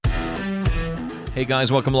Hey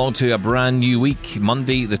guys, welcome along to a brand new week.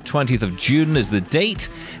 Monday, the 20th of June is the date.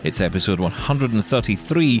 It's episode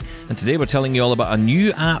 133, and today we're telling you all about a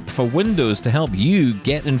new app for Windows to help you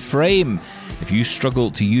get in frame. If you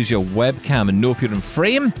struggle to use your webcam and know if you're in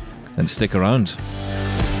frame, then stick around.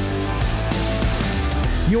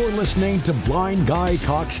 You're listening to Blind Guy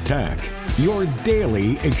Talks Tech, your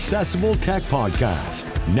daily accessible tech podcast.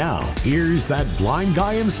 Now, here's that blind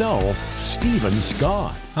guy himself, Stephen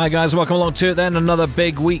Scott. Hi guys, welcome along to it then. Another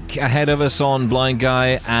big week ahead of us on Blind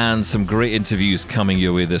Guy and some great interviews coming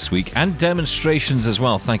your way this week and demonstrations as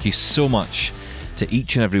well. Thank you so much to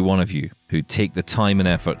each and every one of you who take the time and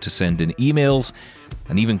effort to send in emails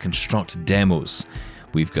and even construct demos.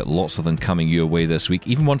 We've got lots of them coming your way this week.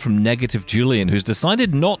 Even one from Negative Julian, who's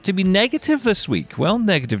decided not to be negative this week. Well,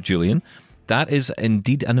 Negative Julian, that is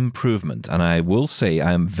indeed an improvement. And I will say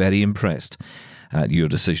I am very impressed at your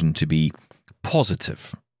decision to be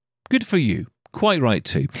positive. Good for you. Quite right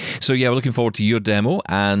too. So yeah, we're looking forward to your demo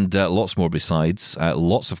and lots more besides.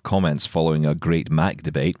 Lots of comments following a great Mac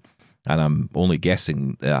debate. And I'm only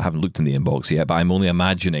guessing, I haven't looked in the inbox yet, but I'm only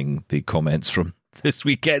imagining the comments from this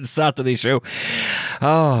weekend Saturday show.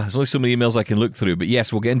 There's only so many emails I can look through. But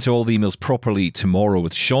yes, we'll get into all the emails properly tomorrow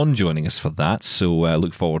with Sean joining us for that. So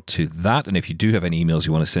look forward to that. And if you do have any emails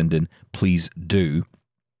you want to send in, please do.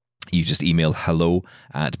 You just email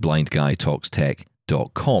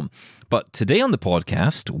hello@blindguytalkstech.com. But today on the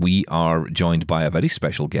podcast, we are joined by a very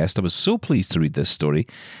special guest. I was so pleased to read this story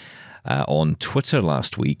on Twitter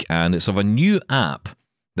last week, and it's of a new app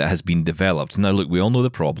that has been developed. Now, look, we all know the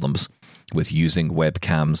problems with using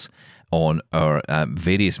webcams on our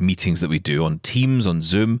various meetings that we do on Teams, on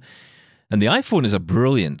Zoom. And the iPhone is a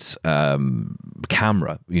brilliant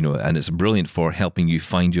camera, and it's brilliant for helping you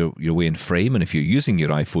find your way in frame. And if you're using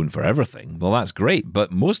your iPhone for everything, well, that's great.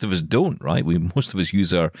 But most of us don't, right? Most of us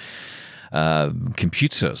use our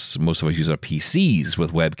computers. Most of us use our PCs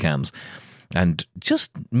with webcams. And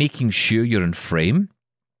just making sure you're in frame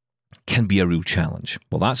can be a real challenge.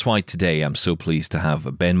 Well, that's why today I'm so pleased to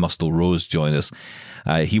have Ben Mustel-Rose join us.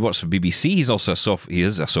 He works for BBC. He is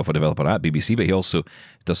a software developer at BBC, but he also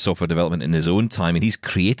does software development in his own time, and he's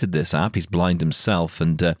created this app. He's blind himself,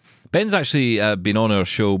 and Ben's actually been on our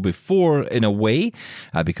show before in a way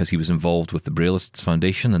because he was involved with the Braillists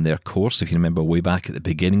Foundation and their course. If you remember way back at the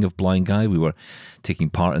beginning of Blind Guy, we were taking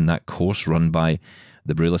part in that course run by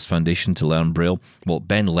the Braillists Foundation to learn Braille. Well,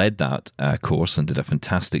 Ben led that course and did a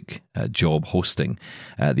fantastic job hosting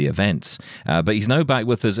the events. But he's now back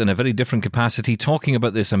with us in a very different capacity, talking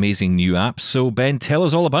about this amazing new app. So, Ben, tell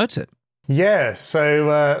us all about it. Yeah,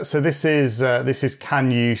 so this is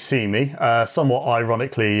Can You See Me? Somewhat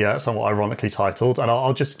ironically titled, and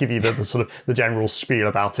I'll just give you the sort of the general spiel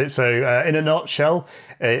about it. So, in a nutshell,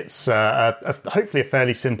 it's hopefully a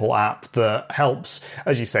fairly simple app that helps,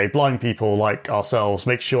 as you say, blind people like ourselves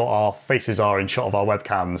make sure our faces are in shot of our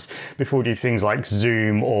webcams before we do things like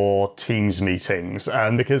Zoom or Teams meetings.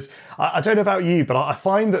 Because I don't know about you, but I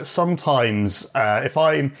find that sometimes if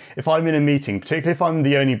I'm in a meeting, particularly if I'm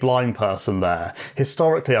the only blind person there,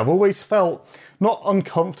 historically I've always felt not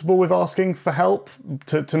uncomfortable with asking for help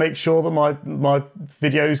to make sure that my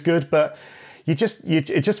video is good, but it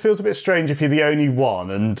just feels a bit strange if you're the only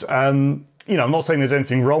one. And I'm not saying there's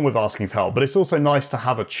anything wrong with asking for help, but it's also nice to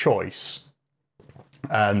have a choice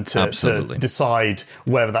to decide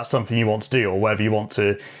whether that's something you want to do or whether you want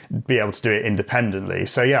to be able to do it independently.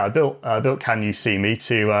 So yeah, I built Can You See Me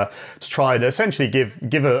to try and essentially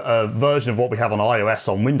give a version of what we have on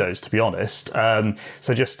iOS on Windows, to be honest.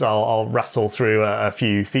 So just I'll rattle through a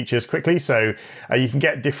few features quickly. So you can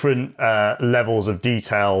get different levels of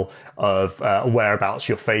detail of whereabouts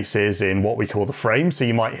your face is in what we call the frame. So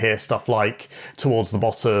you might hear stuff like towards the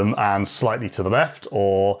bottom and slightly to the left,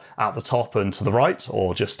 or at the top and to the right,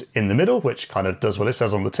 or just in the middle, which kind of does what it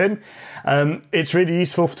says on the tin. It's really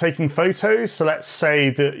useful for taking photos. So let's say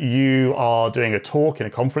that you are doing a talk in a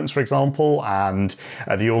conference, for example, and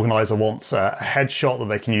the organizer wants a headshot that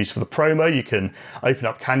they can use for the promo. You can open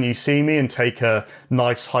up Can You See Me and take a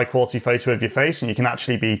nice high quality photo of your face, and you can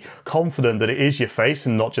actually be confident that it is your face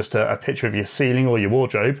and not just a picture of your ceiling or your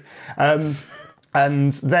wardrobe.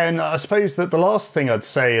 And then I suppose that the last thing I'd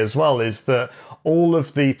say as well is that all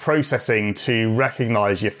of the processing to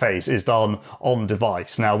recognize your face is done on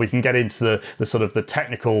device. Now, we can get into the sort of the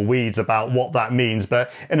technical weeds about what that means,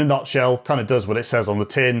 but in a nutshell, kind of does what it says on the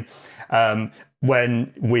tin.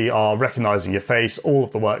 When we are recognizing your face, all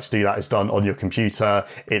of the work to do that is done on your computer.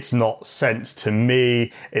 It's not sent to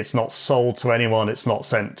me. It's not sold to anyone. It's not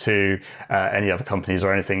sent to any other companies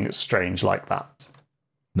or anything strange like that.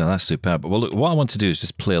 No, that's superb. Well, look, what I want to do is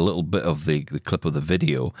just play a little bit of the clip of the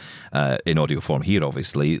video in audio form here,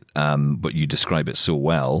 obviously, but you describe it so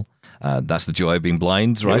well. That's the joy of being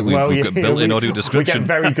blind, right? We've got built-in audio description. We get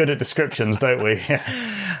very good at descriptions, don't we?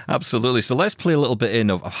 Absolutely. So let's play a little bit in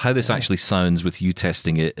of how this actually sounds with you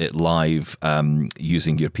testing it live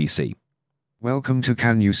using your PC. Welcome to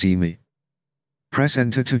Can You See Me? Press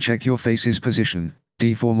Enter to check your face's position,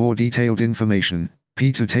 D for more detailed information,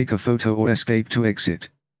 P to take a photo or Escape to exit.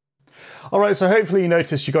 All right, so hopefully you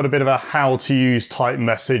noticed you got a bit of a how-to-use type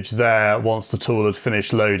message there once the tool had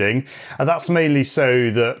finished loading. And that's mainly so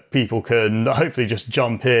that people can hopefully just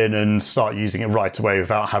jump in and start using it right away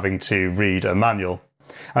without having to read a manual.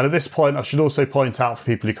 And at this point, I should also point out for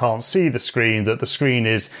people who can't see the screen that the screen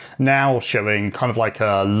is now showing kind of like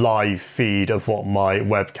a live feed of what my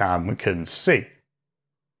webcam can see.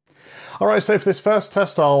 All right, so for this first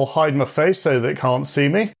test, I'll hide my face so that it can't see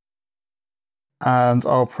me. And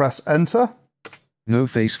I'll press enter. No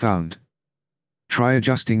face found. Try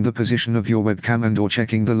adjusting the position of your webcam and or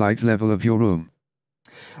checking the light level of your room.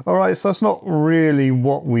 All right, so that's not really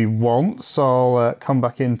what we want. So I'll come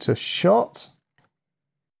back into shot.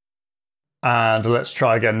 And let's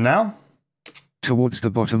try again now. Towards the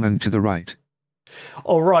bottom and to the right.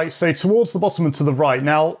 All right, so towards the bottom and to the right.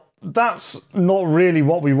 Now, that's not really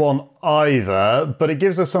what we want either, but it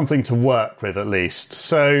gives us something to work with at least.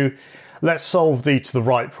 So let's solve the to the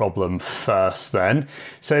right problem first then.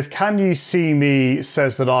 So if Can You See Me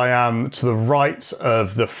says that I am to the right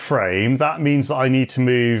of the frame, that means that I need to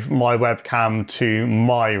move my webcam to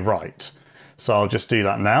my right. So I'll just do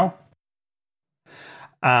that now.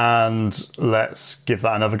 And let's give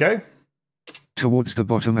that another go. Towards the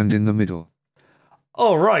bottom and in the middle.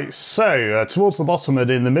 All right, so towards the bottom and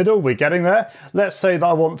in the middle, we're getting there. Let's say that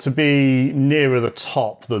I want to be nearer the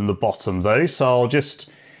top than the bottom though, so I'll just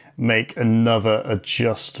make another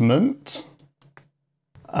adjustment.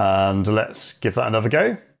 And let's give that another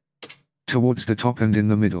go. Towards the top and in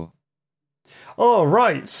the middle. All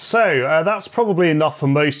right, so that's probably enough for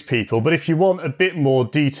most people, but if you want a bit more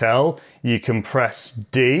detail, you can press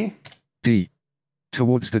D. D.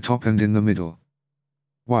 Towards the top and in the middle.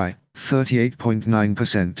 Y.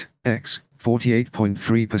 38.9%. X.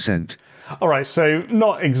 48.3%. All right, so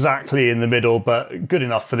not exactly in the middle, but good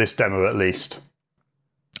enough for this demo at least.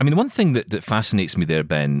 I mean, one thing that fascinates me there,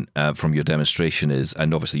 Ben, from your demonstration is,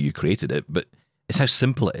 and obviously you created it, but it's how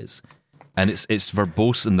simple it is. And it's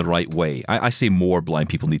verbose in the right way. I say more blind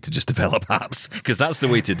people need to just develop apps, because that's the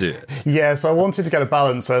way to do it. Yeah, so I wanted to get a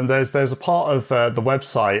balance, and there's a part of the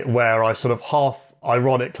website where I sort of half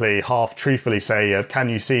ironically, half truthfully say, Can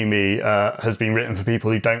You See Me has been written for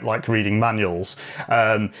people who don't like reading manuals.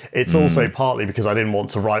 It's also partly because I didn't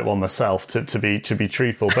want to write one myself to be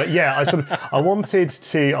truthful. But yeah, I wanted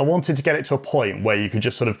to get it to a point where you could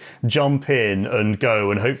just sort of jump in and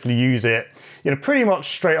go and hopefully use it, pretty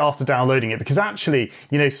much straight after downloading it, because actually,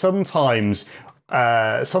 sometimes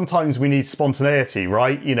we need spontaneity,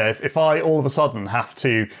 right? If I all of a sudden have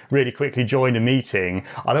to really quickly join a meeting,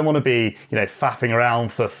 I don't want to be, faffing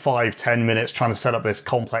around for 5-10 minutes trying to set up this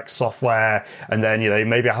complex software, and then,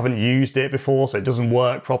 maybe I haven't used it before, so it doesn't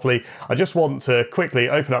work properly. I just want to quickly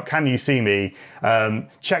open up Can You See Me,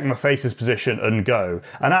 check my face's position, and go.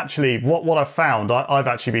 And actually, what I've found, I've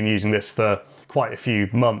actually been using this for quite a few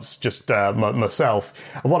months, just myself.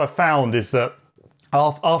 And what I've found is that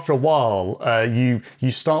after a while, you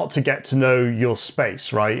start to get to know your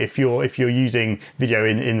space, right? If you're using video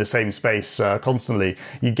in the same space constantly,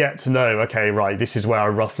 you get to know, okay, right, this is where I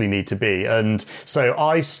roughly need to be. And so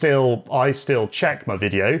I still check my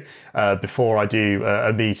video before I do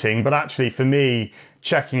a meeting, but actually for me,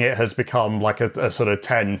 checking it has become like a sort of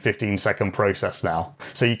 10-15 second process now.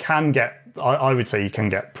 So you can get, I would say you can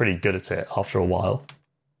get pretty good at it after a while.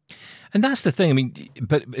 And that's the thing. I mean,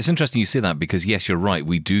 but it's interesting you say that, because yes, you're right.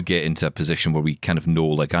 We do get into a position where we kind of know,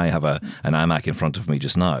 like I have an iMac in front of me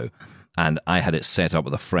just now, and I had it set up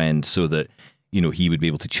with a friend so that, he would be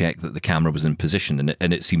able to check that the camera was in position,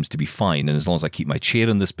 and it seems to be fine. And as long as I keep my chair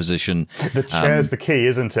in this position. The chair's the key,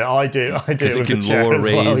 isn't it? I do it with the chair lower as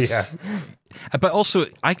raise. well, yeah. But also,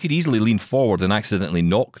 I could easily lean forward and accidentally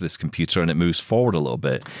knock this computer, and it moves forward a little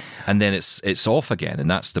bit, and then it's off again, and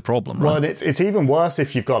that's the problem, right? Well, and it's even worse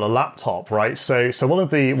if you've got a laptop, right? So one of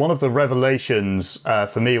the revelations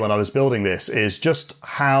for me when I was building this is just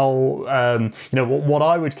how what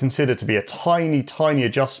I would consider to be a tiny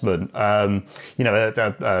adjustment, a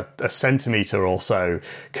centimeter or so,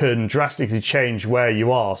 can drastically change where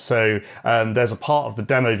you are. So there's a part of the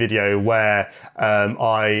demo video where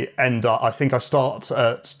I think I start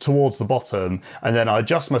towards the bottom, and then I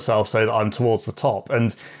adjust myself so that I'm towards the top.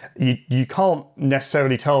 And you can't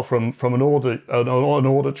necessarily tell from an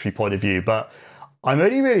auditory point of view, but I'm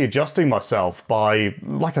only really adjusting myself by,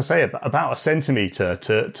 like I say, about a centimetre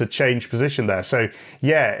to change position there. So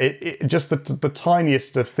yeah, it just the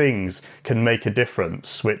tiniest of things can make a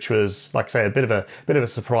difference, which was, like I say, a bit of a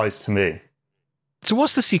surprise to me. So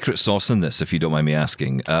what's the secret sauce in this, if you don't mind me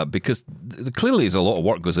asking? Because clearly there's a lot of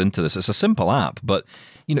work goes into this. It's a simple app, but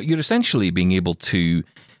you're essentially being able to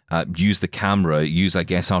use the camera, use, I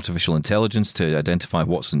guess, artificial intelligence to identify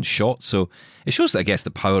what's in shot. So it shows, I guess,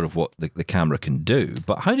 the power of what the camera can do.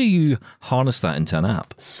 But how do you harness that into an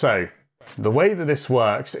app? So the way that this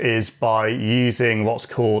works is by using what's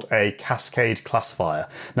called a cascade classifier.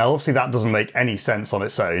 Now, obviously, that doesn't make any sense on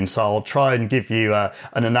its own, so I'll try and give you an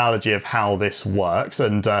analogy of how this works.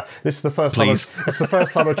 And this is the first time. It's the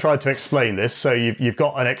first time I've tried to explain this. So you've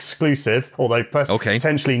got an exclusive, although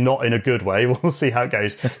potentially not in a good way. We'll see how it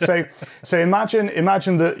goes. So imagine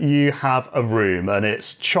that you have a room and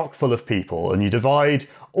it's chock full of people, and you divide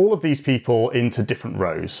all of these people into different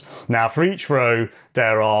rows. Now, for each row,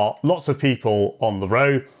 there are lots of people on the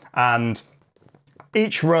row, and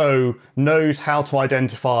each row knows how to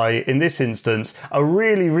identify, in this instance, a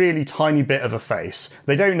really, really tiny bit of a face.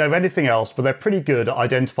 They don't know anything else, but they're pretty good at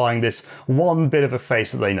identifying this one bit of a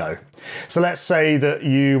face that they know. So let's say that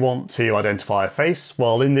you want to identify a face.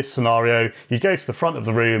 Well, in this scenario, you go to the front of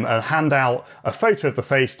the room and hand out a photo of the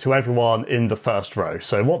face to everyone in the first row.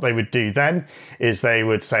 So what they would do then is they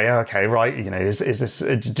would say, okay, right, is this,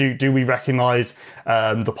 do we recognize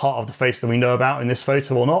the part of the face that we know about in this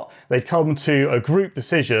photo or not? They'd come to a group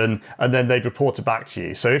decision, and then they'd report it back to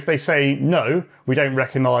you. So if they say, no, we don't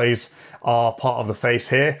recognize our part of the face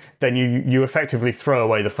here, then you effectively throw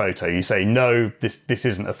away the photo. You say, no, this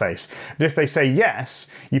isn't a face. But if they say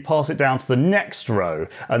yes, you pass it down to the next row,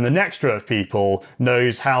 and the next row of people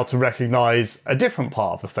knows how to recognize a different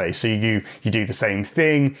part of the face. So you do the same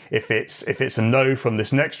thing. If it's a no from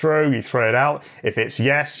this next row, you throw it out. If it's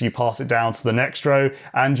yes, you pass it down to the next row,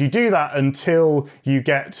 and you do that until you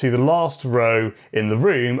get to the last row in the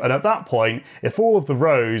room. And at that point, if all of the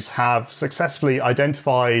rows have successfully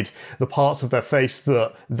identified the parts of their face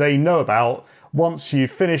that they know about, once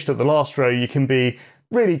you've finished at the last row, you can be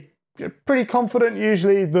really pretty confident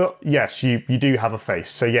usually that yes, you do have a face.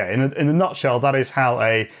 So yeah, in a nutshell, that is how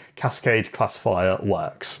a cascade classifier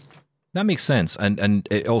works. That makes sense, and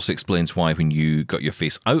it also explains why when you got your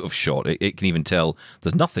face out of shot, it can even tell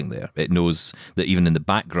there's nothing there. It knows that even in the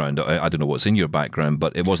background, I don't know what's in your background,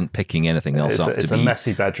 but it wasn't picking anything else up. It's a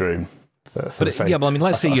messy bedroom. Let's say you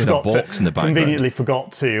had a box in the background. Conveniently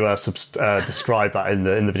forgot to describe that in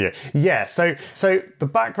the video. Yeah, so the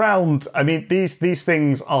background. I mean, these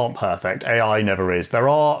things aren't perfect. AI never is. There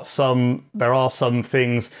are some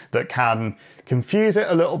things that can confuse it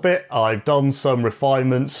a little bit. I've done some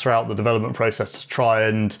refinements throughout the development process to try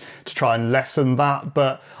and lessen that,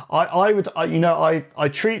 but I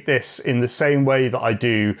treat this in the same way that I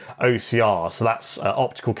do OCR. So that's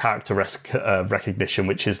optical character recognition,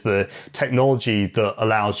 which is the technology that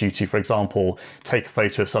allows you to, for example, take a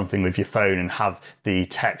photo of something with your phone and have the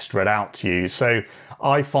text read out to you. So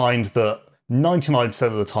I find that 99%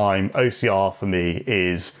 of the time, OCR for me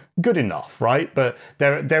is good enough, right? But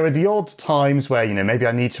there are the odd times where, maybe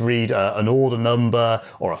I need to read an order number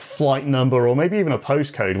or a flight number or maybe even a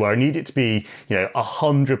postcode where I need it to be,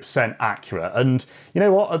 100% accurate. And you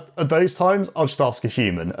know what? At those times, I'll just ask a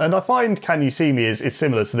human. And I find Can You See Me is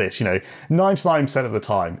similar to this. 99% of the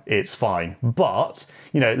time, it's fine. But,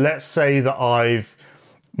 let's say that I've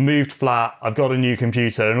moved flat, I've got a new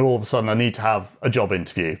computer, and all of a sudden I need to have a job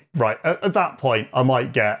interview. Right, at that point, I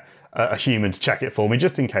might get a human to check it for me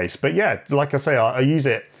just in case. But yeah, like I say, I use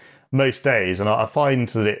it most days, and I find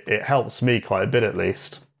that it helps me quite a bit at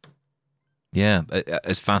least. Yeah,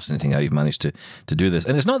 it's fascinating how you've managed to do this.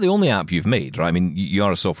 And it's not the only app you've made, right? I mean, you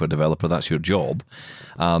are a software developer, that's your job.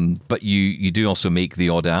 But you do also make the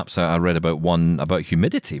odd apps. I read about one about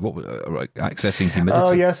humidity. Accessing humidity?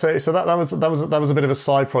 Oh yeah, so that was a bit of a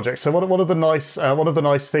side project. So one of the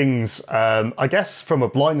nice things, I guess, from a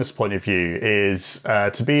blindness point of view, is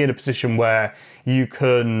to be in a position where you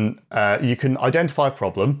can identify a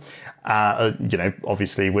problem.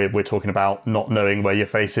 Obviously we're talking about not knowing where your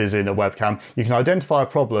face is in a webcam. You can identify a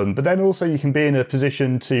problem, but then also you can be in a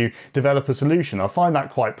position to develop a solution. I find that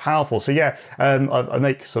quite powerful. So yeah, I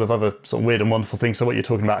make sort of other sort of weird and wonderful things. So what you're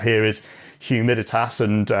talking about here is Humiditas,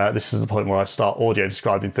 and this is the point where I start audio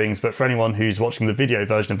describing things. But for anyone who's watching the video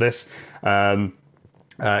version of this,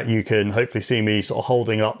 you can hopefully see me sort of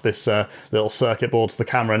holding up this little circuit board to the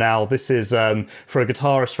camera now. This is for a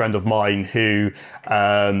guitarist friend of mine who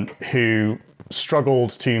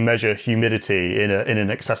struggled to measure humidity in an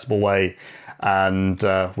accessible way. And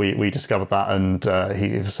we discovered that, and he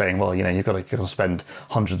was saying, well, you've got to spend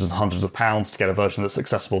hundreds and hundreds of pounds to get a version that's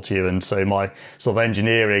accessible to you. And so my sort of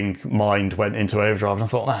engineering mind went into overdrive, and I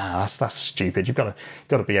thought, that's stupid. You've got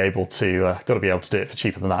to be able to do it for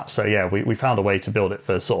cheaper than that. So yeah, we found a way to build it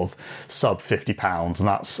for sort of sub £50, and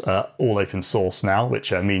that's all open source now,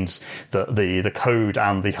 which means that the code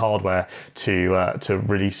and the hardware to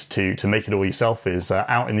release to make it all yourself is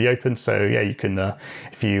out in the open. So yeah, you can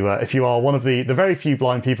if you are one of the very few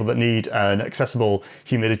blind people that need an accessible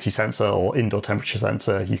humidity sensor or indoor temperature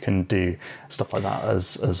sensor, you can do stuff like that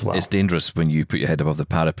as well. It's dangerous when you put your head above the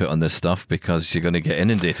parapet on this stuff, because you're going to get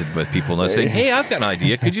inundated with people now saying, hey, I've got an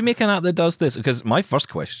idea. Could you make an app that does this? Because my first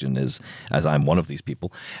question is, as I'm one of these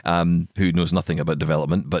people who knows nothing about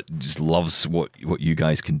development but just loves what you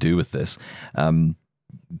guys can do with this,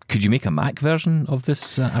 could you make a Mac version of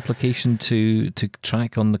this application to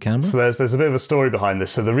track on the camera? So there's a bit of a story behind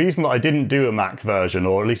this. So the reason that I didn't do a Mac version,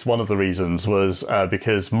 or at least one of the reasons, was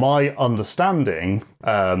because my understanding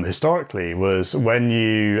historically was when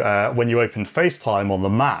you opened FaceTime on the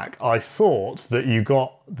Mac, I thought that you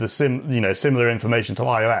got the similar information to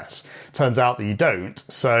iOS. Turns out that you don't.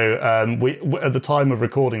 So we at the time of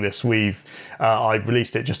recording this, I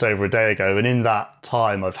released it just over a day ago, and in that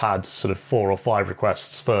time I've had sort of 4 or 5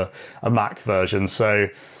 requests for a Mac version. So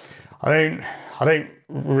I don't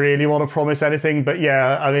really want to promise anything, but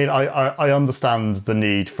yeah, I mean, I understand the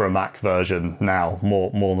need for a Mac version now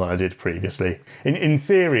more than I did previously. In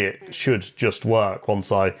theory, it should just work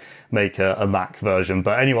once I make a Mac version,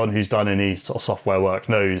 but anyone who's done any sort of software work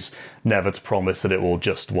knows never to promise that it will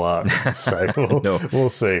just work. So we'll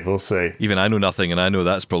see. Even I know nothing, and I know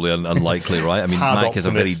that's probably unlikely, right? I mean, Mac is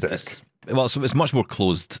a very... Well, so it's much more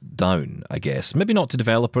closed down, I guess. Maybe not to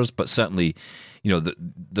developers, but certainly,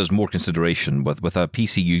 there's more consideration with a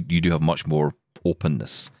PC. You do have much more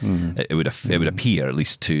openness. It would appear, at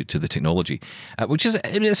least to the technology, which is,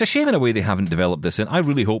 it's a shame in a way they haven't developed this in. I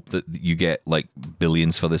really hope that you get like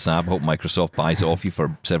billions for this app. I hope Microsoft buys it off you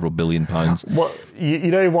for several £billion. Well,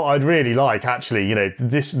 you know what I'd really like, actually,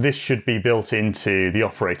 this should be built into the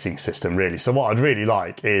operating system, really. So what I'd really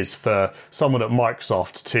like is for someone at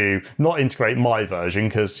Microsoft to not integrate my version,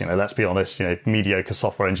 because let's be honest, mediocre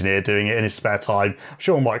software engineer doing it in his spare time. I'm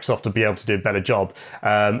sure Microsoft would be able to do a better job,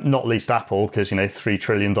 not least Apple, because $3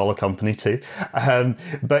 trillion company too.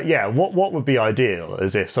 But yeah, what would be ideal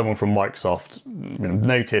is if someone from Microsoft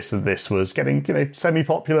noticed that this was getting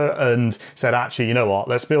semi-popular and said, actually, you know what,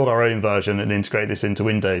 let's build our own version and integrate this into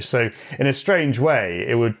Windows. So in a strange way,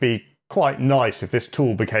 it would be quite nice if this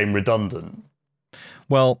tool became redundant.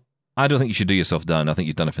 Well, I don't think you should do yourself down. I think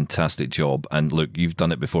you've done a fantastic job. And look, you've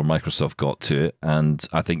done it before Microsoft got to it, and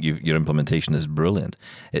I think your implementation is brilliant.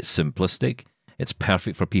 It's simplistic. It's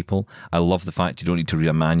perfect for people. I love the fact you don't need to read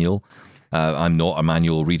a manual. I'm not a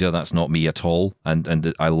manual reader. That's not me at all.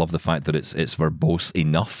 And I love the fact that it's verbose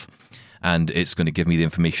enough, and it's going to give me the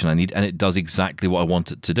information I need, and it does exactly what I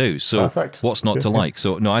want it to do. So perfect. What's not to like?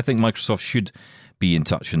 So no, I think Microsoft should be in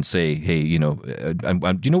touch and say, hey,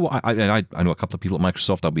 and you know what? I know a couple of people at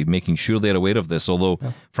Microsoft. I'll be making sure they're aware of this. Although,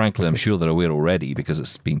 frankly, I'm sure they're aware already because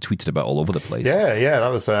it's being tweeted about all over the place. Yeah, that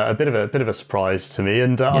was a bit of a surprise to me,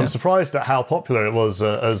 and I'm surprised at how popular it was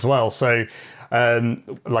as well. So.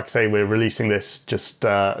 Like I say, we're releasing this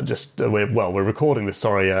we're recording this,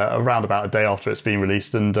 around about a day after it's been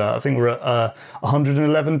released, and I think we're at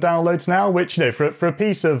 111 downloads now, which for a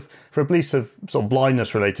piece of sort of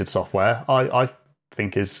blindness related software, I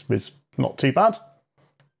think is not too bad.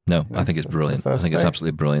 No, I think it's brilliant. I think it's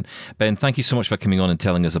absolutely brilliant. Ben, thank you so much for coming on and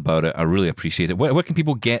telling us about it. I really appreciate it. Where can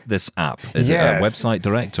people get this app? Is it a website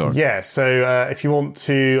direct? Or? Yeah, so if you want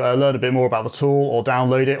to learn a bit more about the tool or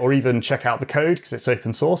download it or even check out the code, because it's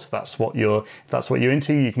open source, if that's what you're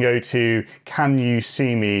into, you can go to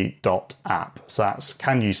canyouseeme.app. So that's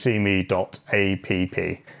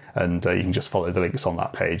canyouseeme.app. And you can just follow the links on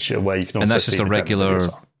that page where you can also see the regular...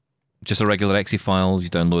 Just a regular exe file, you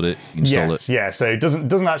download it, you install it. Yeah, so it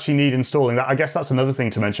doesn't actually need installing that. I guess that's another thing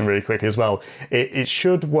to mention really quickly as well. It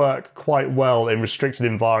should work quite well in restricted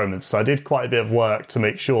environments. So I did quite a bit of work to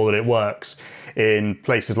make sure that it works in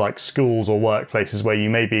places like schools or workplaces where you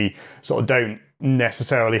maybe sort of don't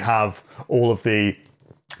necessarily have all of the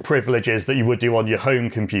privileges that you would do on your home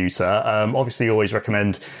computer. Obviously, you always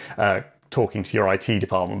recommend talking to your IT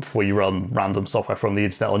department before you run random software from the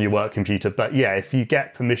internet on your work computer. But yeah, if you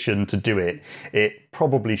get permission to do it, it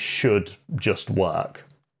probably should just work.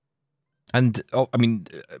 And I mean,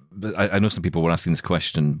 I know some people were asking this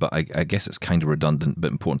question, but I guess it's kind of redundant,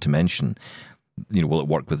 but important to mention. Will it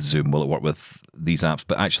work with Zoom? Will it work with these apps?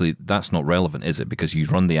 But actually, that's not relevant, is it? Because you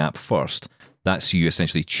run the app first. That's you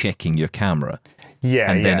essentially checking your camera.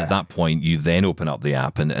 Yeah, and then at that point, you then open up the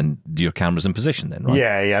app and your camera's in position. Then, right?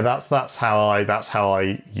 Yeah. That's how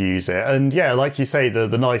I use it. And yeah, like you say,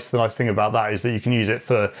 the nice thing about that is that you can use it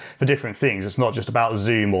for different things. It's not just about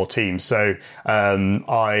Zoom or Teams. So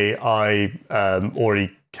I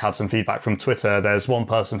already had some feedback from Twitter. There's one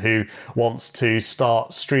person who wants to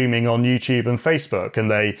start streaming on YouTube and Facebook,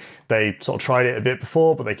 and they sort of tried it a bit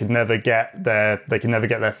before, but they could never get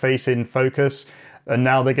their face in focus. And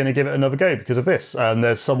now they're going to give it another go because of this.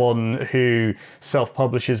 There's someone who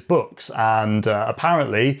self-publishes books, and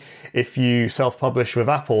apparently if you self-publish with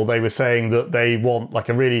Apple, they were saying that they want like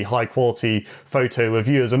a really high-quality photo of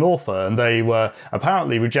you as an author, and they were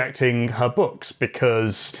apparently rejecting her books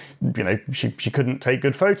because she couldn't take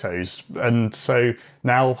good photos. And so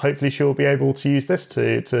now hopefully she'll be able to use this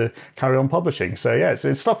to carry on publishing. So yeah,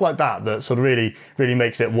 it's stuff like that sort of really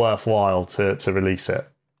makes it worthwhile to release it.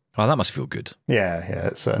 Oh, that must feel good. Yeah,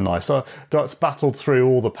 it's nice. So got battled through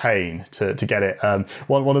all the pain to get it.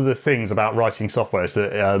 One of the things about writing software is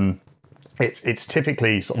that it's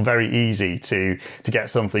typically sort of very easy to get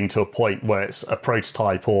something to a point where it's a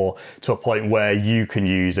prototype or to a point where you can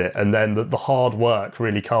use it, and then the hard work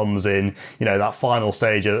really comes in that final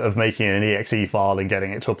stage of making an exe file and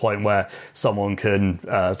getting it to a point where someone can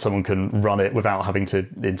run it without having to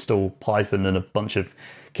install Python and a bunch of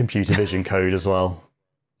computer vision code as well.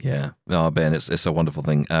 Yeah. Oh, Ben, it's a wonderful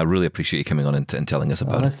thing. I really appreciate you coming on and telling us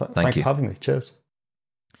about it. Thanks for having me. Cheers.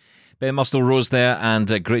 Ben Mustill-Rose there, and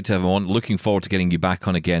great to have him on. Looking forward to getting you back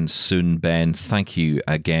on again soon, Ben. Thank you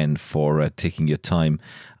again for taking your time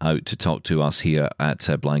out to talk to us here at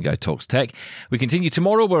Blind Guy Talks Tech. We continue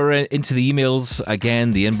tomorrow. We're into the emails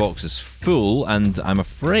again. The inbox is full, and I'm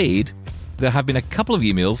afraid there have been a couple of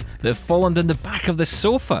emails that have fallen in the back of the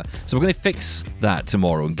sofa. So we're going to fix that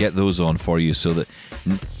tomorrow and get those on for you so that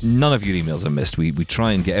none of your emails are missed. We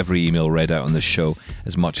try and get every email read out on the show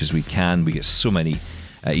as much as we can. We get so many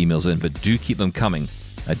emails in, but do keep them coming.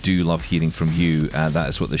 I do love hearing from you. That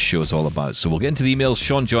is what this show is all about. So we'll get into the emails.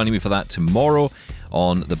 Sean joining me for that tomorrow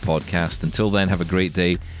on the podcast. Until then, have a great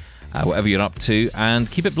day, whatever you're up to, and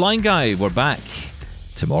keep it Blind Guy. We're back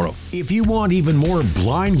tomorrow. If you want even more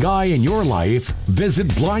Blind Guy in your life, visit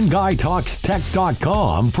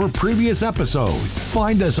blindguytalkstech.com for previous episodes.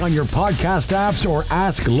 Find us on your podcast apps or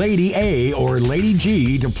ask Lady A or Lady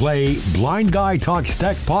G to play Blind Guy Talks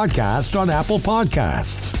Tech podcast on Apple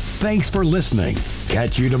Podcasts. Thanks for listening.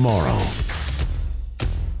 Catch you tomorrow.